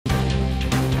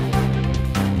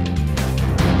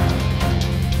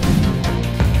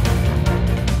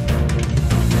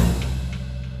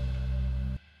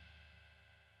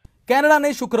Canada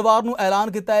ਨੇ ਸ਼ੁੱਕਰਵਾਰ ਨੂੰ ਐਲਾਨ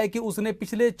ਕੀਤਾ ਹੈ ਕਿ ਉਸਨੇ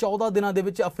ਪਿਛਲੇ 14 ਦਿਨਾਂ ਦੇ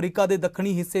ਵਿੱਚ ਅਫਰੀਕਾ ਦੇ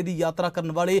ਦੱਖਣੀ ਹਿੱਸੇ ਦੀ ਯਾਤਰਾ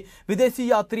ਕਰਨ ਵਾਲੇ ਵਿਦੇਸ਼ੀ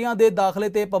ਯਾਤਰੀਆਂ ਦੇ ਦਾਖਲੇ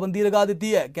ਤੇ ਪਾਬੰਦੀ ਲਗਾ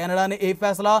ਦਿੱਤੀ ਹੈ। ਕੈਨੇਡਾ ਨੇ ਇਹ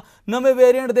ਫੈਸਲਾ ਨਵੇਂ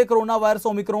ਵੇਰੀਐਂਟ ਦੇ ਕੋਰੋਨਾ ਵਾਇਰਸ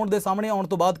ਓਮਿਕਰੋਨ ਦੇ ਸਾਹਮਣੇ ਆਉਣ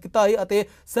ਤੋਂ ਬਾਅਦ ਕੀਤਾ ਹੈ ਅਤੇ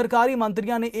ਸਰਕਾਰੀ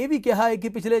ਮੰਤਰੀਆਂ ਨੇ ਇਹ ਵੀ ਕਿਹਾ ਹੈ ਕਿ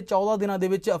ਪਿਛਲੇ 14 ਦਿਨਾਂ ਦੇ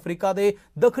ਵਿੱਚ ਅਫਰੀਕਾ ਦੇ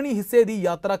ਦੱਖਣੀ ਹਿੱਸੇ ਦੀ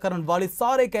ਯਾਤਰਾ ਕਰਨ ਵਾਲੇ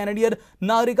ਸਾਰੇ ਕੈਨੇਡੀਅਨ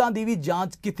ਨਾਗਰਿਕਾਂ ਦੀ ਵੀ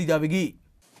ਜਾਂਚ ਕੀਤੀ ਜਾਵੇਗੀ।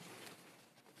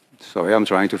 Sorry,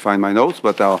 I'm trying to find my notes,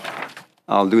 but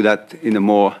I'll do that in a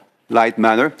more light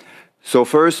manner. So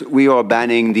first, we are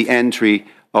banning the entry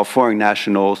of foreign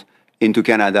nationals into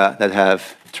Canada that have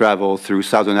traveled through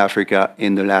Southern Africa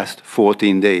in the last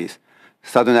 14 days.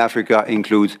 Southern Africa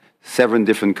includes 7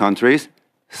 different countries: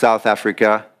 South Africa,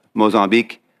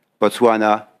 Mozambique,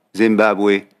 Botswana,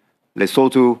 Zimbabwe,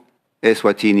 Lesotho,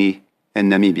 Eswatini,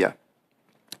 and Namibia.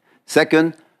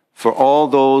 Second, for all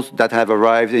those that have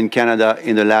arrived in Canada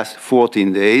in the last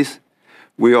 14 days,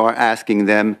 we are asking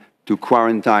them to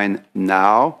quarantine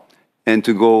now and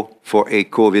to go for a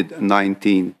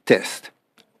COVID-19 test.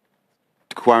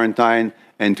 To quarantine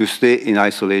and to stay in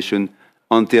isolation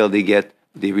until they get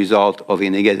the result of a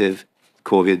negative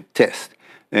COVID test.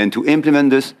 And to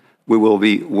implement this, we will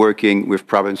be working with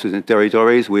provinces and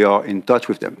territories. We are in touch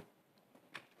with them.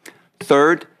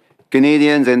 Third,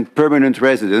 Canadians and permanent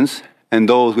residents and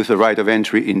those with the right of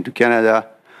entry into Canada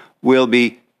will be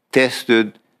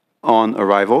tested on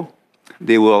arrival.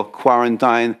 They will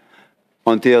quarantine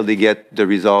until they get the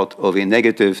result of a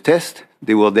negative test.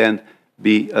 They will then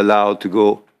be allowed to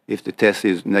go, if the test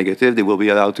is negative, they will be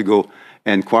allowed to go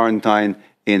and quarantine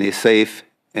in a safe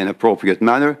and appropriate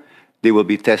manner. They will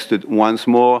be tested once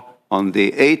more on day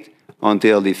 8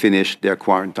 until they finish their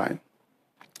quarantine.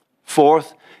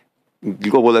 Fourth,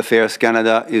 Global Affairs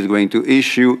Canada is going to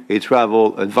issue a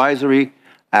travel advisory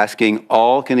asking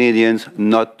all Canadians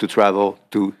not to travel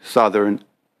to Southern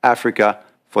Africa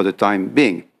for the time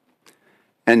being.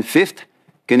 And fifth,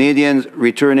 Canadians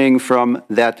returning from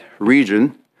that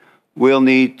region who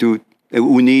need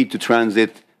to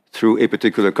transit through a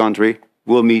particular country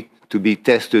will need to be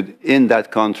tested in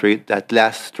that country, that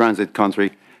last transit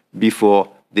country, before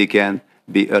they can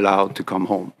be allowed to come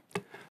home.